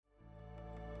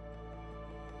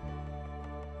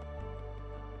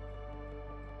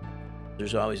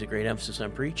There's always a great emphasis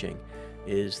on preaching,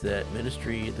 is that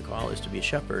ministry, the call is to be a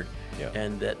shepherd,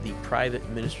 and that the private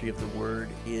ministry of the word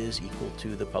is equal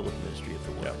to the public ministry of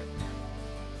the word.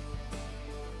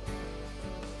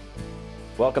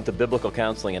 Welcome to Biblical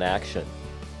Counseling in Action.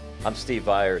 I'm Steve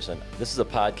Byers, and this is a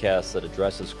podcast that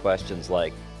addresses questions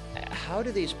like, how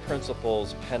do these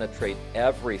principles penetrate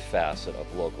every facet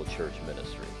of local church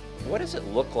ministry? What does it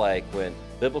look like when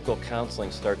biblical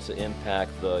counseling starts to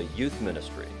impact the youth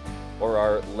ministry, or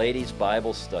our ladies'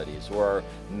 Bible studies, or our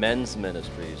men's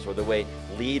ministries, or the way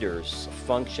leaders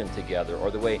function together,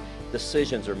 or the way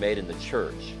decisions are made in the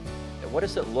church? And what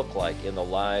does it look like in the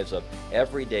lives of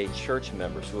everyday church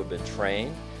members who have been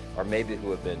trained, or maybe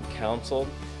who have been counseled,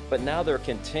 but now they're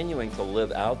continuing to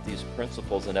live out these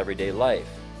principles in everyday life?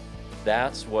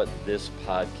 That's what this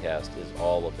podcast is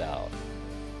all about.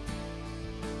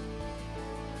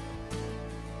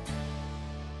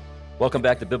 Welcome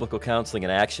back to Biblical Counseling in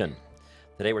Action.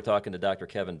 Today we're talking to Dr.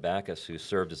 Kevin Backus, who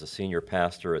served as a senior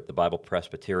pastor at the Bible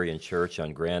Presbyterian Church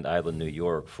on Grand Island, New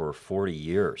York for 40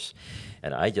 years.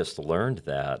 And I just learned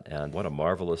that, and what a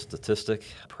marvelous statistic.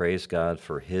 Praise God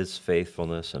for his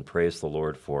faithfulness, and praise the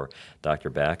Lord for Dr.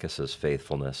 Backus's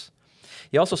faithfulness.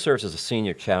 He also serves as a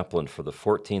senior chaplain for the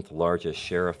 14th largest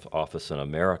sheriff's office in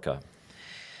America.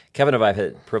 Kevin and I have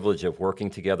had the privilege of working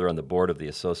together on the board of the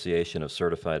Association of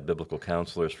Certified Biblical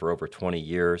Counselors for over 20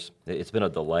 years. It's been a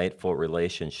delightful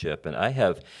relationship, and I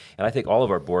think all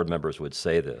of our board members would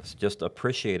say this, just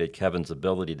appreciated Kevin's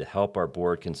ability to help our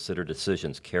board consider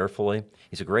decisions carefully.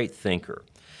 He's a great thinker,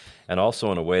 and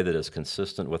also in a way that is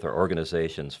consistent with our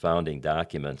organization's founding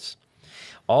documents.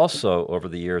 Also, over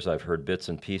the years, I've heard bits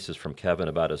and pieces from Kevin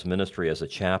about his ministry as a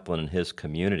chaplain in his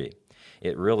community.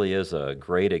 It really is a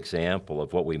great example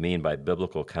of what we mean by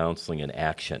biblical counseling in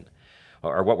action,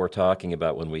 or what we're talking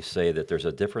about when we say that there's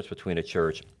a difference between a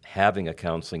church having a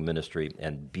counseling ministry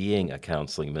and being a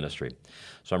counseling ministry.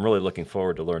 So I'm really looking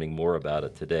forward to learning more about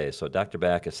it today. So Dr.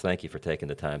 Backus, thank you for taking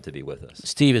the time to be with us.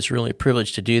 Steve, it's really a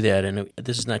privilege to do that, and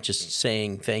this is not just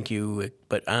saying thank you,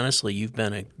 but honestly, you've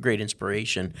been a great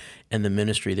inspiration in the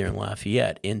ministry there in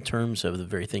Lafayette in terms of the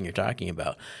very thing you're talking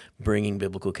about, bringing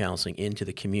biblical counseling into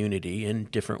the community in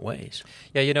different ways.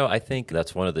 Yeah, I think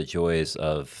that's one of the joys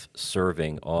of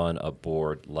serving on a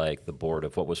board like the board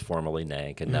of what was formerly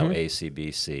NANC and now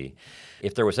ACBC.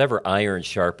 If there was ever iron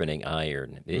sharpening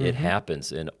iron, it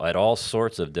happens at all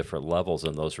sorts of different levels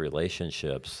in those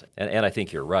relationships. And I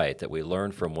think you're right, that we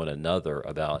learn from one another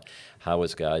about how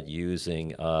is God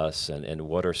using us, and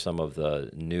what are some of the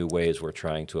new ways we're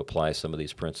trying to apply some of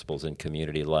these principles in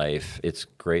community life. It's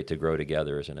great to grow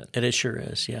together, isn't it? It sure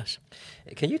is, yes.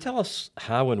 Can you tell us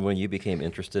how and when you became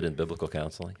interested in biblical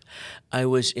counseling? I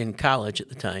was in college at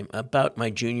the time, about my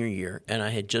junior year, and I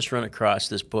had just run across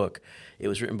this book. It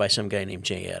was written by some guy named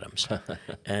Jay Adams.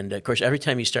 And, of course, every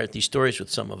time you start these stories with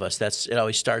some of us, it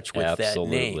always starts with that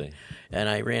name. And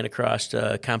I ran across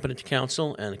Competent to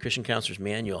Counsel and the Christian Counselor's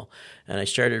Manual, and I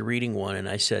started reading one, and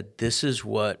I said, this is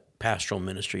what pastoral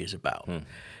ministry is about.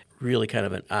 Really kind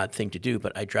of an odd thing to do,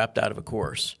 but I dropped out of a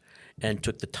course and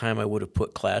took the time I would have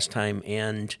put class time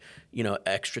and,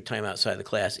 extra time outside the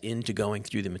class into going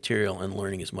through the material and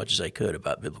learning as much as I could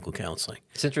about biblical counseling.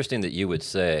 It's interesting that you would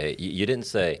say, you didn't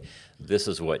say, this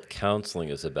is what counseling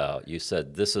is about. You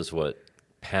said, this is what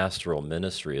pastoral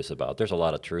ministry is about. There's a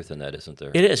lot of truth in that, isn't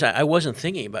there? It is. I wasn't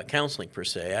thinking about counseling per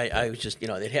se. I was just, they'd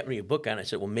happened to be a book on it. I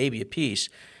said, well, maybe a piece.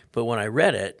 But when I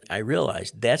read it, I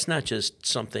realized that's not just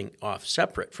something off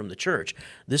separate from the church.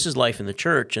 This is life in the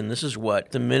church, and this is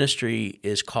what the ministry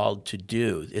is called to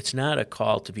do. It's not a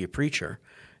call to be a preacher.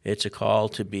 It's a call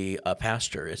to be a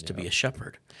pastor. It's to be a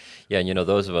shepherd. Yeah, and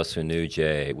those of us who knew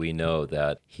Jay, we know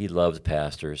that he loved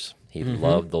pastors. He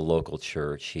loved the local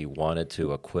church. He wanted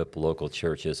to equip local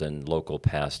churches and local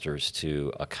pastors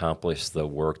to accomplish the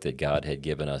work that God had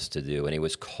given us to do. And he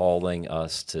was calling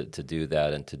us to do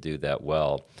that and to do that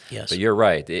well. Yes. But you're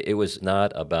right. It was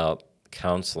not about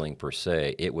counseling per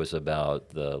se. It was about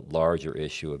the larger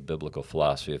issue of biblical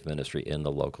philosophy of ministry in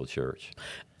the local church.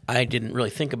 I didn't really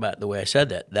think about it the way I said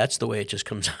that. That's the way it just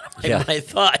comes out of my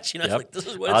thoughts. It's like, this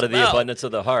is what out it's of about. the abundance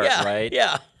of the heart, right?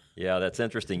 Yeah. Yeah, that's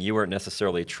interesting. You weren't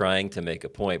necessarily trying to make a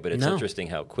point, but it's interesting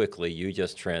how quickly you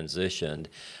just transitioned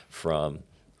from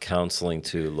counseling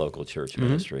to local church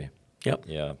ministry. Yep.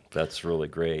 Yeah, that's really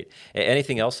great.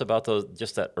 Anything else about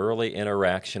just that early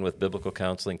interaction with biblical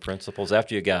counseling principles?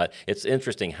 After you it's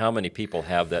interesting how many people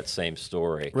have that same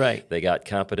story. Right. They got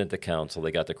Competent to Counsel,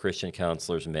 they got the Christian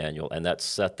Counselor's Manual, and that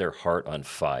set their heart on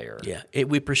fire. Yeah.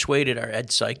 We persuaded our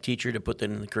ed psych teacher to put that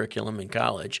in the curriculum in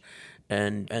college,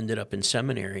 and ended up in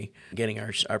seminary getting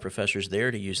our professors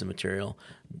there to use the material.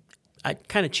 I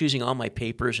kind of choosing all my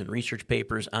papers and research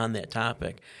papers on that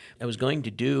topic. I was going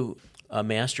to do a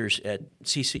master's at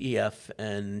CCEF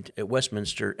and at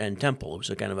Westminster and Temple. It was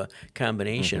a kind of a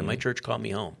combination, and my church called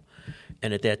me home.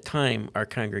 And at that time, our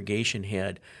congregation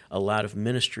had a lot of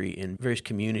ministry in various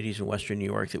communities in Western New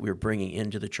York that we were bringing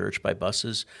into the church by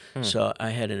buses. So I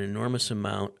had an enormous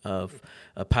amount of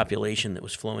a population that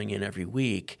was flowing in every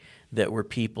week that were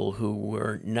people who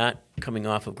were not coming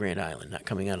off of Grand Island, not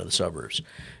coming out of the suburbs.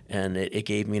 And it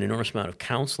gave me an enormous amount of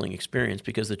counseling experience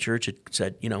because the church had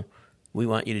said, we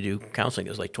want you to do counseling. It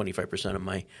was like 25% of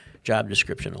my job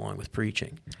description along with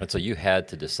preaching. And so you had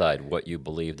to decide what you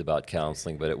believed about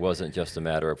counseling, but it wasn't just a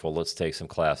matter of, well, let's take some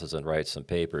classes and write some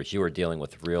papers. You were dealing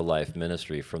with real-life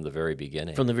ministry from the very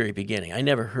beginning. From the very beginning. I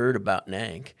never heard about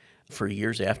NANC for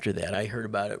years after that. I heard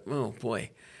about it,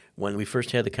 when we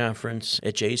first had the conference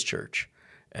at Jay's church.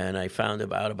 And I found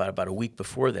about a week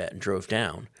before that and drove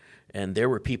down. And there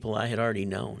were people I had already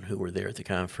known who were there at the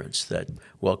conference that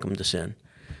welcomed us in.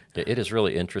 It is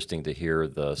really interesting to hear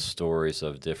the stories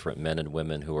of different men and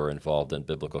women who are involved in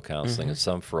biblical counseling, and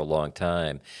some for a long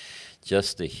time,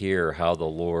 just to hear how the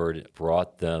Lord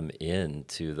brought them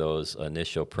into those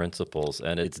initial principles.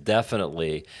 And it's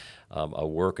definitely a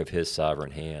work of His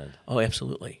sovereign hand. Oh,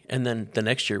 absolutely. And then the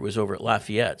next year was over at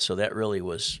Lafayette, so that really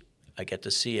was, I get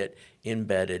to see it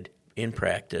embedded in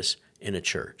practice in a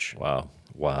church. Wow.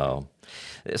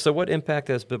 So what impact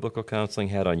has biblical counseling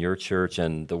had on your church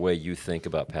and the way you think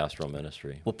about pastoral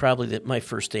ministry? Well, probably my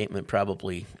first statement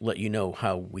probably let you know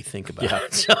how we think about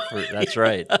it. So, that's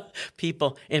right.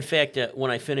 People, in fact, when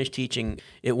I finished teaching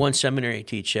at one seminary I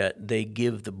teach at, they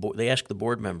ask the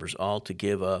board members all to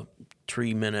give a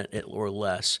 3-minute or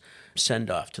less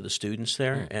send-off to the students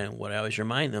there. And what I always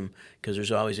remind them, because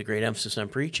there's always a great emphasis on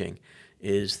preaching,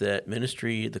 is that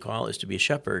ministry, the call is to be a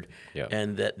shepherd,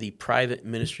 and that the private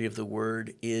ministry of the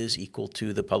word is equal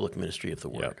to the public ministry of the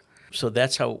word. So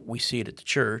that's how we see it at the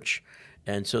church.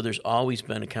 And so there's always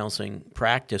been a counseling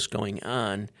practice going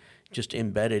on, just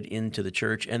embedded into the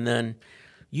church. And then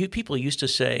people used to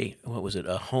say, what was it,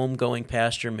 a home-going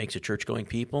pastor makes a church-going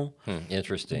people?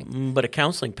 Interesting. But a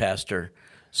counseling pastor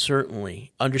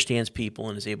certainly understands people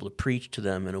and is able to preach to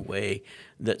them in a way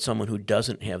that someone who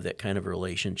doesn't have that kind of a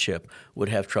relationship would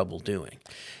have trouble doing.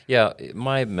 Yeah,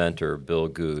 my mentor, Bill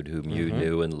Good, whom you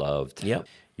knew and loved,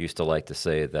 used to like to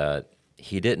say that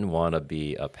he didn't want to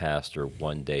be a pastor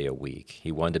one day a week.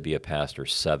 He wanted to be a pastor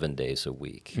 7 days a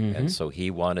week. And so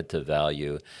he wanted to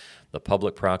value the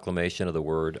public proclamation of the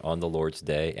word on the Lord's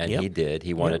Day, and he did.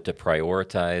 He wanted to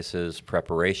prioritize his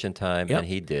preparation time, and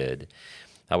he did.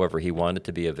 However, he wanted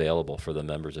to be available for the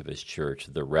members of his church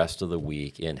the rest of the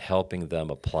week in helping them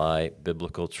apply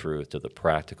biblical truth to the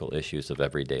practical issues of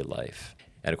everyday life.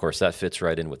 And, of course, that fits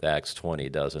right in with Acts 20,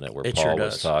 doesn't it, where It Paul sure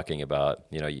was does. talking about,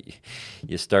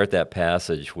 you start that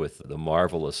passage with the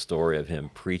marvelous story of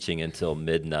him preaching until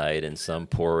midnight and some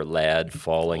poor lad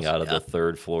falling out of the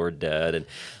third floor dead. And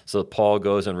so Paul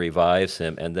goes and revives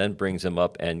him and then brings him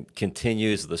up and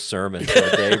continues the sermon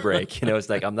till daybreak. It's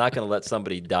like, I'm not going to let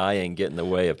somebody dying get in the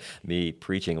way of me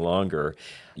preaching longer.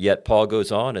 Yet Paul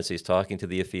goes on as he's talking to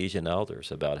the Ephesian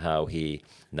elders about how he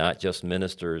not just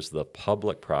ministers the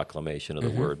public proclamation of the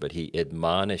word, but he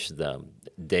admonished them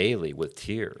daily with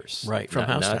tears. Right, from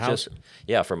house to house.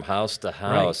 From house to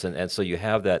house. Right. And so you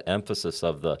have that emphasis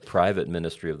of the private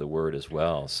ministry of the word as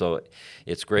well. So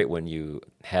it's great when you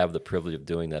have the privilege of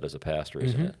doing that as a pastor,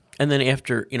 isn't it? And then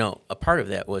after, a part of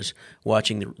that was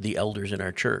watching the elders in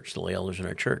our church, the lay elders in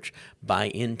our church, buy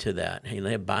into that. Hey,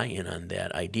 they have buy-in on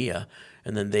that idea,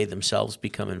 and then they themselves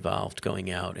become involved going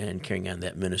out and carrying on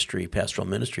that ministry, pastoral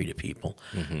ministry to people.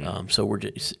 So we're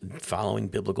just following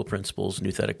biblical principles,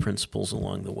 nouthetic principles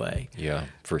along the way. Yeah,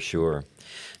 for sure.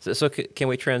 So can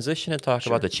we transition and talk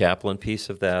about the chaplain piece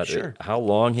of that? Sure. How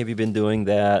long have you been doing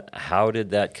that? How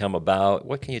did that come about?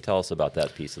 What can you tell us about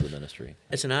that piece of the ministry?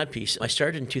 It's an odd piece. I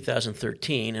started in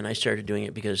 2013, and I started doing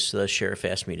it because the sheriff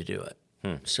asked me to do it.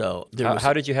 So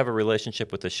how did you have a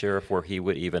relationship with the sheriff where he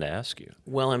would even ask you?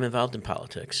 Well, I'm involved in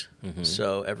politics.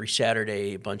 So every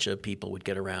Saturday, a bunch of people would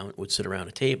sit around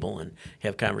a table and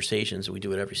have conversations. We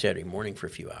do it every Saturday morning for a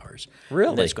few hours. Really?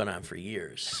 And that's gone on for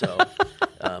years. So,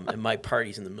 and my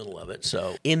party's in the middle of it.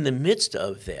 So in the midst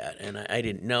of that, and I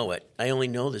didn't know it, I only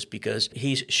know this because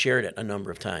he's shared it a number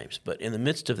of times. But in the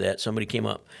midst of that, somebody came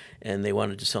up and they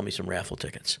wanted to sell me some raffle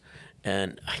tickets.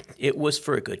 And it was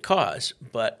for a good cause,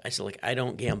 but I said, I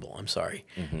don't gamble. I'm sorry.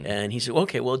 And he said,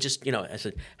 okay, well, just, I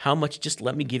said, how much? Just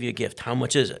let me give you a gift. How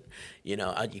much is it? You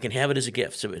can have it as a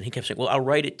gift. So, and he kept saying, well, I'll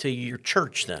write it to your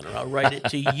church then, or I'll write it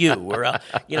to you, or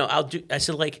I'll do. I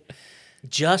said,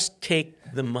 just take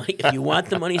the money. If you want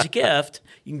the money as a gift,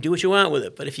 you can do what you want with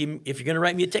it. But if you're going to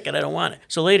write me a ticket, I don't want it.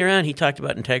 So later on, he talked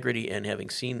about integrity and having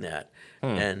seen that,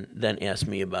 and then asked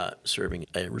me about serving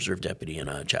a reserve deputy and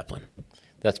a chaplain.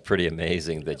 That's pretty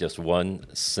amazing that just one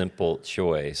simple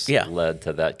choice led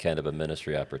to that kind of a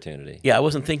ministry opportunity. Yeah, I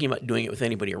wasn't thinking about doing it with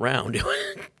anybody around. It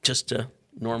was just a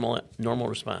normal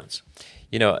response.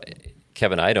 You know,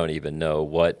 Kevin, I don't even know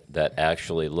what that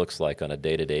actually looks like on a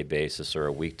day-to-day basis or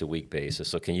a week-to-week basis.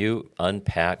 So can you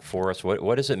unpack for us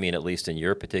what does it mean, at least in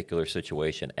your particular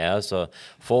situation, as a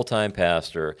full-time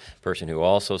pastor, person who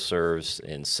also serves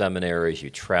in seminaries,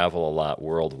 you travel a lot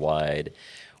worldwide.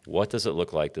 What does it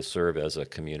look like to serve as a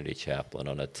community chaplain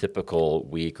on a typical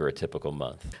week or a typical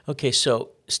month? Okay,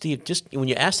 so Steve, just when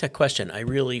you asked that question, I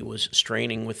really was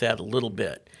straining with that a little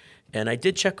bit. And I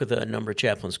did check with a number of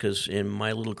chaplains because in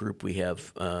my little group we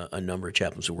have a number of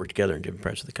chaplains who work together in different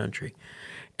parts of the country.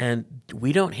 And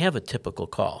we don't have a typical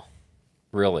call.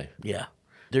 Really? Yeah.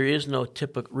 There is no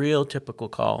real typical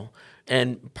call.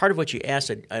 And part of what you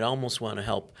asked, I'd almost want to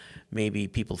help maybe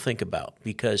people think about,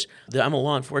 because I'm a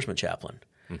law enforcement chaplain.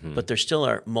 Mm-hmm. But there still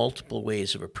are multiple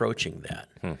ways of approaching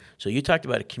that. So you talked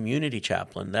about a community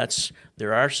chaplain.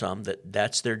 There are some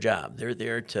that's their job. They're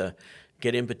there to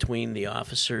get in between the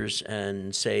officers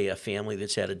and, say, a family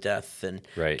that's had a death and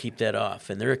keep that off.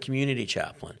 And they're a community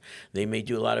chaplain. They may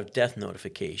do a lot of death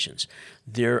notifications.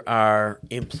 There are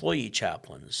employee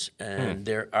chaplains, and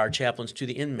there are chaplains to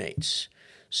the inmates.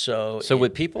 So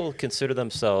would people consider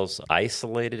themselves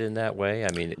isolated in that way?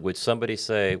 I mean, would somebody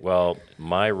say, well,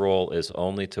 my role is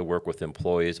only to work with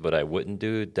employees, but I wouldn't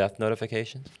do death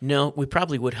notifications? No, we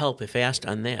probably would help if asked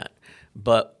on that.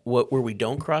 But where we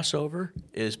don't cross over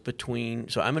is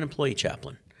so I'm an employee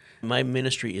chaplain. My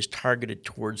ministry is targeted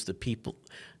towards the people,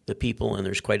 and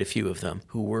there's quite a few of them,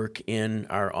 who work in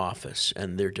our office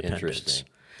and their dependents. Interesting.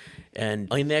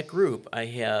 And in that group,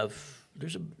 I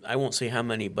won't say how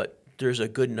many, but there's a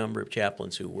good number of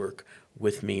chaplains who work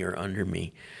with me or under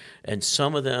me. And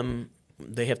some of them,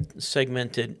 they have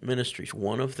segmented ministries.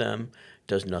 One of them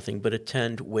does nothing but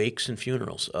attend wakes and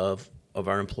funerals of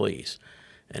our employees.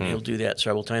 And he'll do that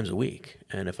several times a week.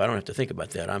 And if I don't have to think about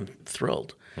that, I'm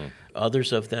thrilled.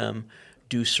 Others of them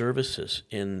do services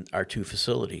in our two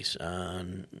facilities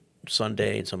on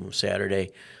Sunday and some of them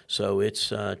Saturday. So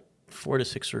it's 4 to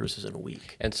 6 services in a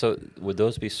week. And so would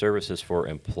those be services for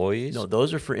employees? No,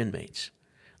 those are for inmates.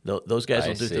 Those guys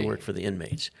will do the work for the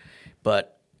inmates.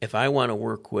 But if I want to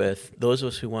work with those of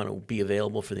us who want to be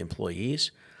available for the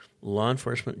employees, law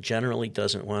enforcement generally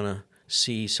doesn't want to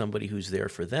see somebody who's there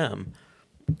for them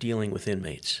dealing with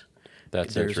inmates.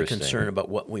 There's a concern about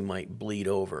what we might bleed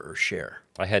over or share.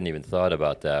 I hadn't even thought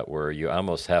about that, where you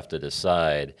almost have to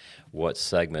decide what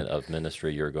segment of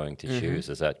ministry you're going to choose.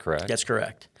 Is that correct? That's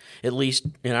correct. At least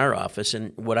in our office,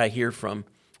 and what I hear from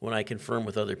when I confirm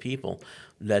with other people,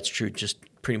 that's true just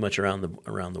pretty much around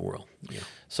the world. Yeah.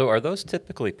 So are those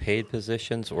typically paid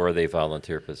positions, or are they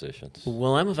volunteer positions?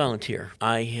 Well, I'm a volunteer.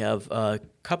 I have a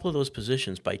couple of those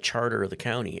positions by charter of the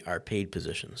county are paid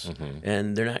positions,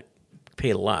 and they're not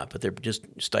paid a lot, but they're just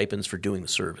stipends for doing the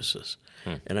services.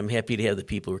 And I'm happy to have the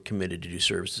people who are committed to do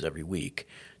services every week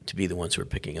to be the ones who are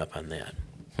picking up on that.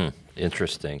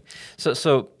 Interesting.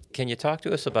 So can you talk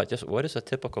to us about just what is a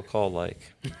typical call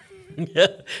like?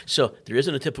 So there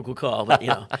isn't a typical call, but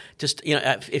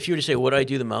if you were to say what do I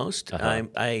do the most,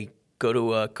 I go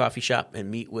to a coffee shop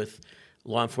and meet with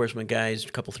law enforcement guys a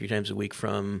couple, 3 times a week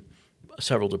from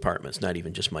several departments, not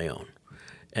even just my own.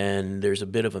 And there's a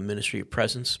bit of a ministry of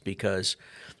presence, because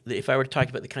if I were to talk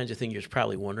about the kinds of things you're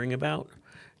probably wondering about,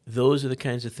 those are the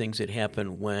kinds of things that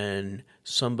happen when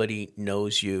somebody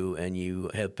knows you and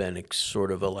you have been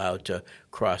sort of allowed to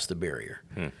cross the barrier.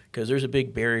 Because there's a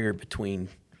big barrier between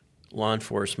law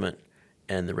enforcement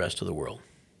and the rest of the world.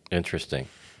 Interesting.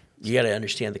 You got to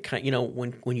understand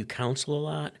when you counsel a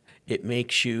lot, it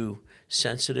makes you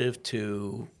sensitive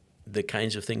to the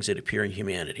kinds of things that appear in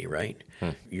humanity, right?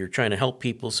 You're trying to help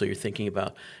people, so you're thinking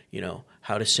about,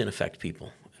 how does sin affect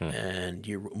people? And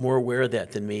you're more aware of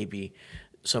that than maybe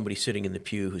somebody sitting in the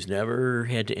pew who's never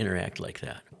had to interact like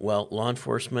that. Well, law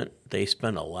enforcement, they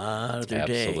spend a lot of their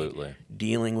day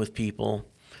dealing with people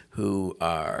who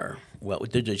are,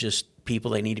 they're just people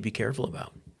they need to be careful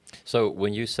about. So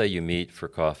when you say you meet for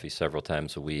coffee several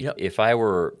times a week, if I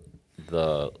were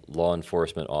the law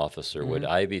enforcement officer, would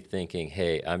I be thinking,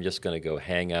 hey, I'm just going to go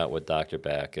hang out with Dr.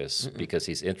 Backus because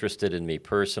he's interested in me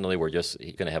personally? We're just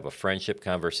going to have a friendship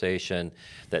conversation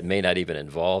that may not even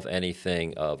involve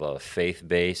anything of a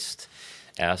faith-based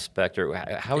aspect? Or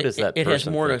how does that person It has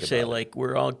more to say, it? like,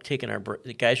 we're all taking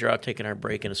the guys are out taking our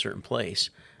break in a certain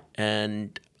place,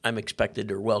 and I'm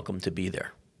expected or welcome to be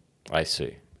there. I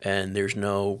see. And there's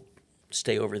no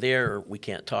stay over there or we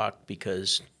can't talk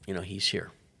because, he's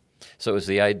here. So is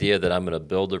the idea that I'm going to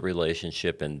build a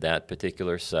relationship in that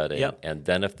particular setting, Yep. and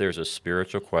then if there's a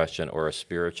spiritual question or a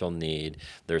spiritual need,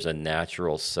 there's a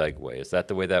natural segue. Is that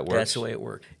the way that works? That's the way it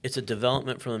works. It's a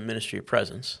development from the ministry of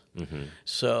presence. Mm-hmm.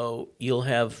 So you'll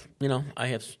have, I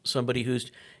have somebody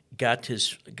who's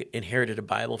inherited a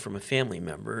Bible from a family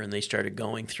member, and they started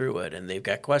going through it, and they've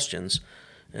got questions,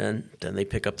 and then they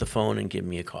pick up the phone and give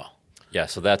me a call. Yeah,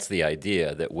 so that's the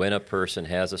idea, that when a person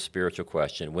has a spiritual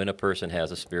question, when a person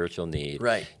has a spiritual need,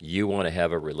 right, you want to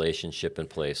have a relationship in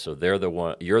place. So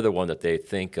you're the one that they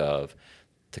think of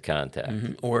to contact.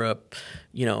 Mm-hmm. Or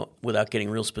without getting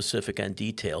real specific on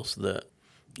details,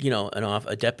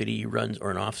 a deputy runs,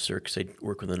 or an officer, because they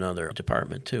work with another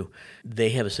department too,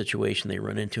 they have a situation they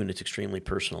run into and it's extremely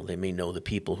personal. They may know the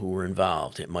people who were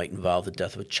involved. It might involve the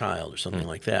death of a child or something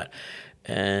like that.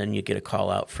 And you get a call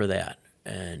out for that.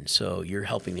 And so you're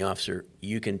helping the officer.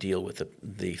 You can deal with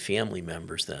the family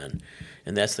members then,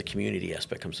 and that's the community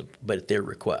aspect comes up, but at their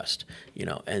request,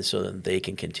 and so then they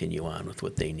can continue on with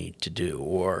what they need to do.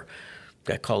 Or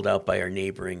got called out by our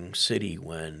neighboring city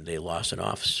when they lost an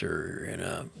officer in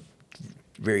a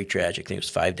very tragic thing. It was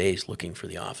 5 days looking for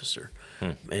the officer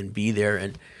and be there.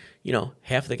 And,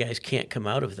 half the guys can't come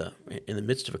out of in the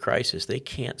midst of a crisis, they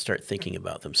can't start thinking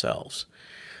about themselves.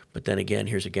 But then again,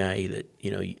 here's a guy that,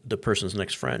 the person's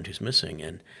next friend who's missing,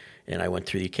 and I went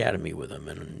through the academy with him,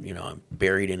 and, I'm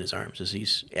buried in his arms as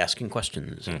he's asking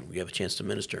questions, and we have a chance to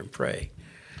minister and pray.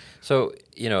 So,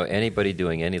 anybody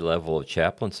doing any level of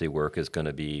chaplaincy work is going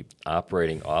to be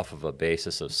operating off of a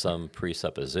basis of some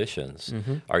presuppositions.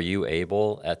 Mm-hmm. Are you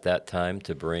able at that time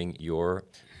to bring your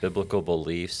biblical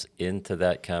beliefs into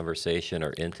that conversation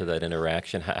or into that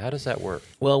interaction? How does that work?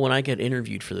 Well, when I got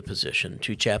interviewed for the position,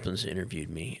 2 chaplains interviewed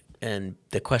me, and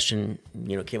the question,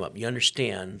 came up. You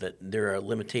understand that there are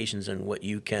limitations on what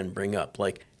you can bring up.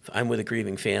 Like if I'm with a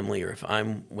grieving family, or if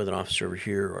I'm with an officer over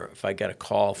here, or if I got a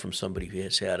call from somebody who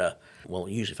has had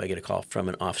usually if I get a call from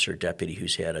an officer or deputy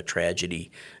who's had a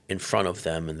tragedy in front of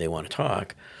them and they want to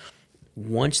talk,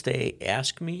 once they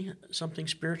ask me something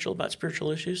spiritual about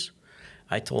spiritual issues,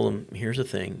 I told them, here's the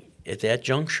thing. At that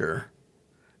juncture,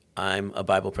 I'm a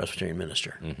Bible Presbyterian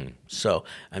minister. Mm-hmm. So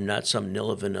I'm not some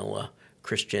nilla vanilla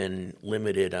Christian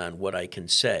limited on what I can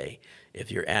say.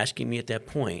 If you're asking me at that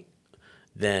point,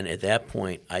 then at that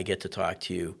point I get to talk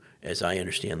to you as I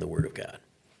understand the Word of God.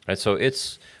 And so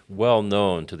it's well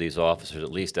known to these officers,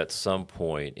 at least at some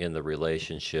point in the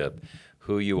relationship,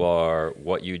 who you are,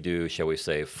 what you do, shall we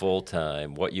say,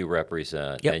 full-time, what you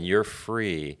represent, yep. And you're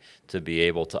free to be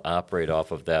able to operate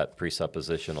off of that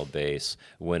presuppositional base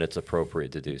when it's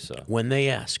appropriate to do so. When they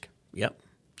ask, yep.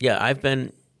 Yeah, I've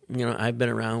been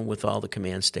around with all the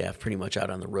command staff pretty much out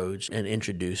on the roads and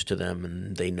introduced to them,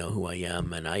 and they know who I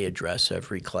am, and I address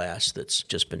every class that's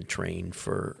just been trained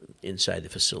for inside the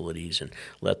facilities and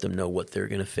let them know what they're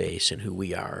going to face and who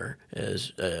we are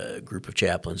as a group of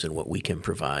chaplains and what we can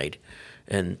provide,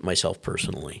 and myself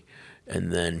personally,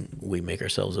 and then we make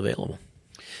ourselves available.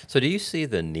 So do you see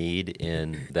the need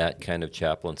in that kind of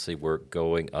chaplaincy work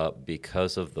going up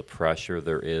because of the pressure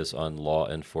there is on law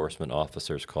enforcement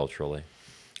officers culturally?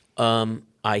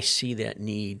 I see that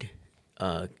need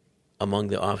among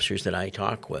the officers that I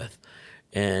talk with,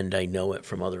 and I know it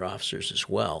from other officers as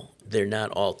well. They're not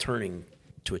all turning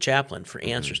to a chaplain for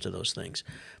answers to those things.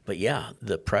 But yeah,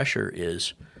 the pressure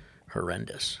is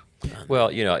horrendous. Well,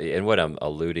 and what I'm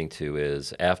alluding to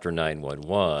is after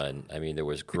 911, there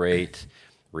was great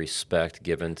respect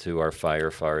given to our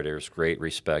firefighters, great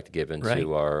respect given right.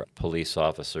 to our police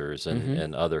officers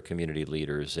and other community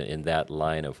leaders in that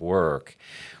line of work.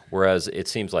 Whereas it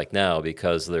seems like now,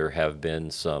 because there have been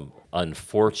some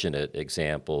unfortunate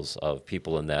examples of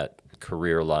people in that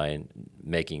career line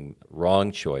making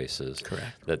wrong choices,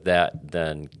 correct, that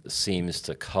then seems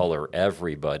to color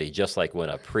everybody, just like when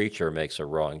a preacher makes a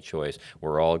wrong choice,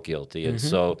 we're all guilty. And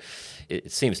so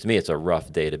it seems to me it's a rough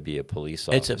day to be a police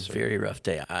officer. It's a very rough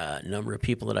day. A number of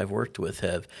people that I've worked with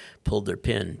have pulled their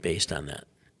pin based on that.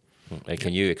 And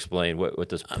can you explain what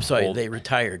this... I'm sorry, they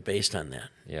retired based on that.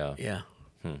 Yeah. Yeah.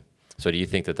 So do you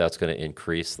think that that's going to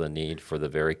increase the need for the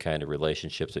very kind of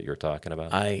relationships that you're talking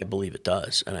about? I believe it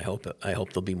does, and I hope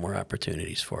there'll be more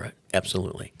opportunities for it.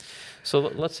 Absolutely. So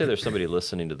let's say there's somebody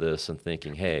listening to this and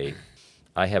thinking, hey,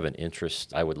 I have an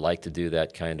interest. I would like to do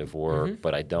that kind of work,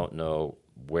 but I don't know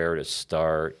where to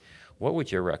start. What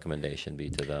would your recommendation be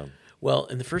to them? Well,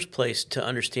 in the first place, to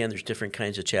understand there's different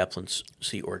kinds of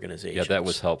chaplaincy organizations. Yeah, that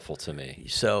was helpful to me.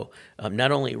 So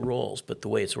not only roles, but the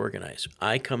way it's organized.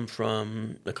 I come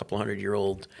from a couple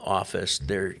 100-year-old office.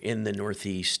 They're in the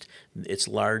Northeast. It's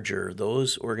larger.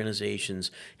 Those organizations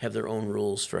have their own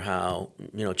rules for how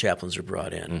chaplains are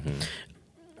brought in.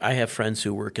 I have friends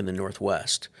who work in the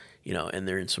Northwest, and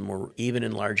they're in some more, even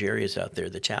in large areas out there.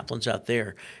 The chaplains out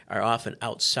there are often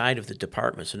outside of the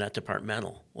department, so not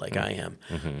departmental like I am.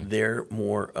 They're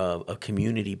more of a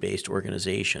community-based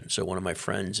organization. So one of my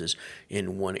friends is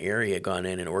in one area, gone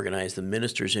in and organized the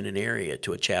ministers in an area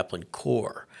to a chaplain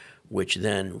corps, which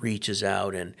then reaches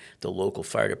out, and the local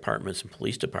fire departments and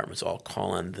police departments all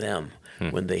call on them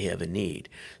when they have a need.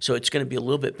 So it's going to be a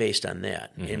little bit based on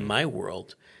that. In my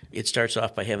world, it starts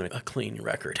off by having a clean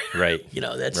record. Right.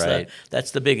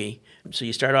 That's the biggie. So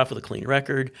you start off with a clean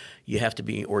record. You have to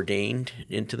be ordained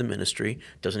into the ministry.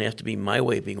 Doesn't have to be my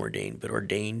way of being ordained, but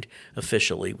ordained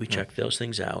officially. We check those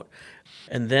things out.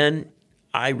 And then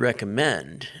I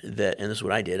recommend that, and this is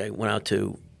what I did. I went out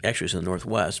to, actually it's in the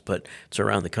Northwest, but it's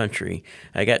around the country.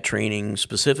 I got training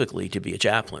specifically to be a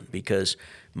chaplain because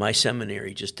my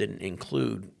seminary just didn't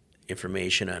include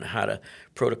information on how to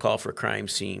protocol for a crime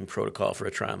scene, protocol for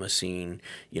a trauma scene,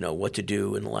 what to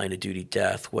do in the line of duty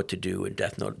death, what to do in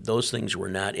death note. Those things were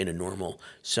not in a normal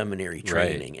seminary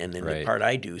training. And then the part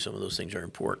I do, some of those things are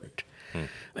important.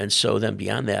 And so then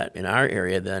beyond that, in our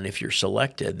area, then if you're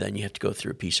selected, then you have to go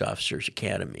through a Peace Officers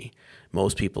Academy.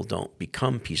 Most people don't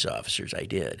become peace officers. I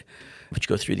did. But you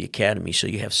go through the academy so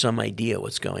you have some idea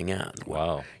what's going on.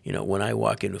 Wow. When I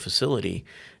walk into a facility,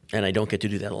 and I don't get to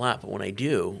do that a lot, but when I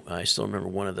do, I still remember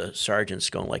one of the sergeants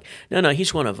going like, no,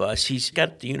 he's one of us. He's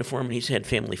got the uniform, and he's had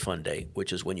family fun day,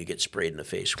 which is when you get sprayed in the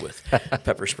face with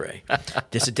pepper spray.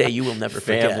 It's a day you will never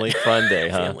forget. Family fun day,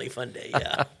 huh? Family fun day,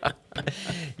 yeah.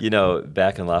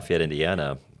 Back in Lafayette,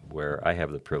 Indiana, where I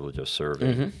have the privilege of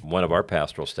serving, one of our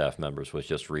pastoral staff members was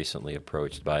just recently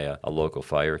approached by a local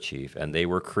fire chief, and they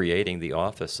were creating the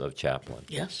office of chaplain.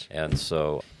 Yes. And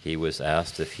so he was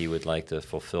asked if he would like to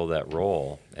fulfill that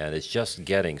role, and it's just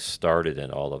getting started in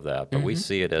all of that. But we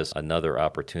see it as another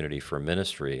opportunity for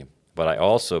ministry. But I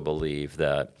also believe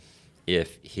that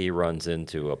if he runs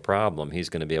into a problem, he's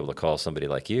going to be able to call somebody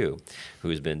like you,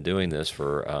 who's been doing this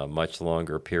for a much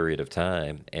longer period of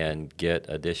time, and get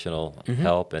additional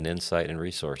help and insight and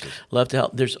resources. Love to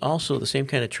help. There's also the same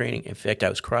kind of training. In fact, I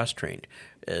was cross-trained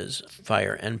as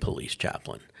fire and police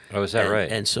chaplain. Oh, is that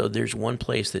right? And so there's one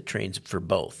place that trains for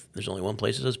both. There's only one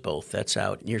place that does both. That's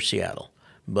out near Seattle.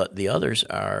 But the others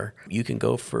are, you can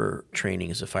go for training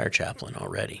as a fire chaplain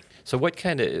already. So what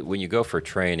kind of, when you go for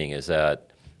training, is that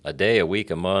a day, a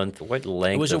week, a month? What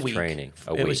length of training?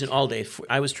 It was an all-day.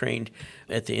 I was trained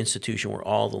at the institution where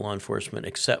all the law enforcement,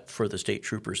 except for the state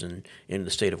troopers in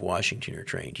the state of Washington, are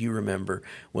trained. You remember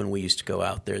when we used to go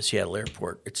out there at Seattle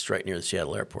Airport. It's right near the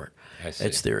Seattle Airport. I see.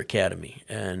 It's their academy.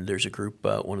 And there's a group,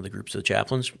 one of the groups of the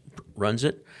chaplains runs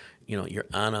it. You're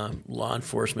on a law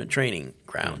enforcement training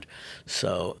ground.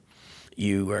 So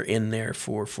you are in there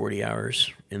for 40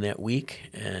 hours in that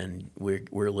week, and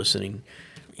we're listening.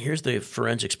 Here's the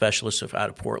forensic specialist out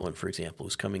of Portland, for example,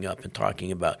 who's coming up and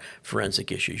talking about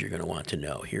forensic issues you're going to want to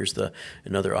know. Here's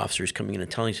another officer who's coming in and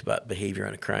telling us about behavior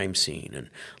on a crime scene and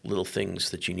little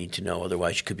things that you need to know.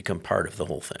 Otherwise, you could become part of the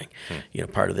whole thing,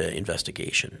 part of the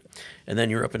investigation. And then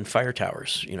you're up in fire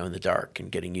towers, in the dark, and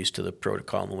getting used to the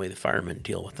protocol and the way the firemen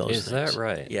deal with those things. Is that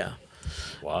right? Yeah.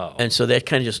 Wow. And so that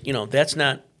kind of just, that's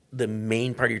not the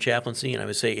main part of your chaplaincy. And I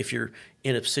would say if you're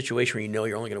in a situation where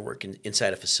you're only going to work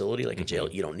inside a facility like a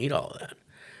jail, you don't need all of that.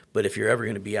 But if you're ever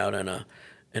going to be out on an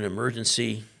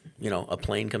emergency, a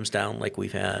plane comes down like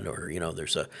we've had, or,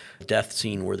 there's a death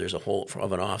scene where there's a whole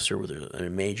of an officer, where there's a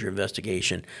major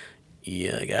investigation,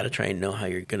 you got to try and know how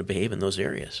you're going to behave in those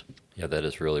areas. Yeah, that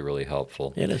is really, really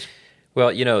helpful. It is.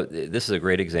 Well, this is a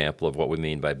great example of what we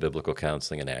mean by biblical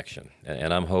counseling in action.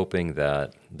 And I'm hoping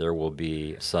that there will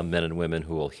be some men and women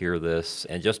who will hear this,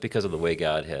 and just because of the way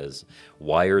God has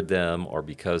wired them, or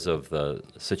because of the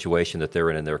situation that they're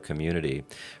in their community,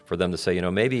 for them to say,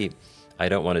 maybe I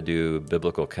don't want to do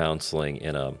biblical counseling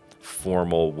in a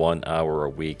formal 1 hour a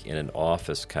week in an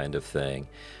office kind of thing.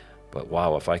 But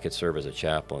wow, if I could serve as a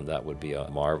chaplain, that would be a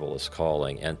marvelous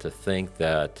calling. And to think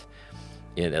that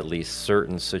in at least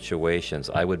certain situations,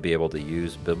 I would be able to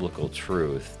use biblical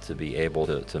truth to be able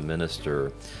to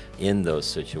minister in those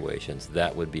situations,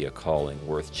 that would be a calling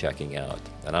worth checking out.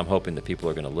 And I'm hoping that people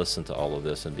are going to listen to all of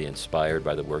this and be inspired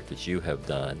by the work that you have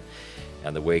done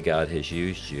and the way God has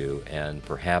used you, and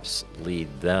perhaps lead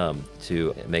them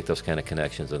to make those kind of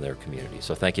connections in their community.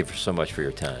 So thank you so much for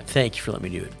your time. Thank you for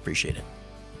letting me do it. Appreciate it.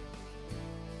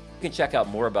 You can check out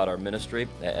more about our ministry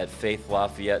at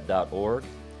faithlafayette.org.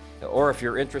 Or if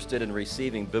you're interested in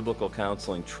receiving biblical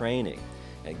counseling training,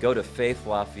 go to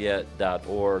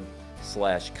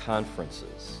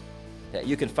faithlafayette.org/conferences.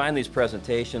 You can find these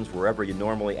presentations wherever you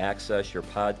normally access your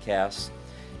podcasts,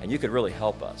 and you could really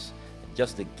help us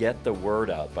just to get the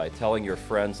word out by telling your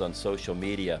friends on social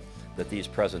media that these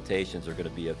presentations are going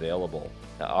to be available.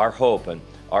 Now, our hope and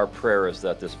our prayer is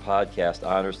that this podcast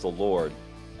honors the Lord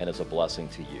and is a blessing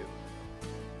to you.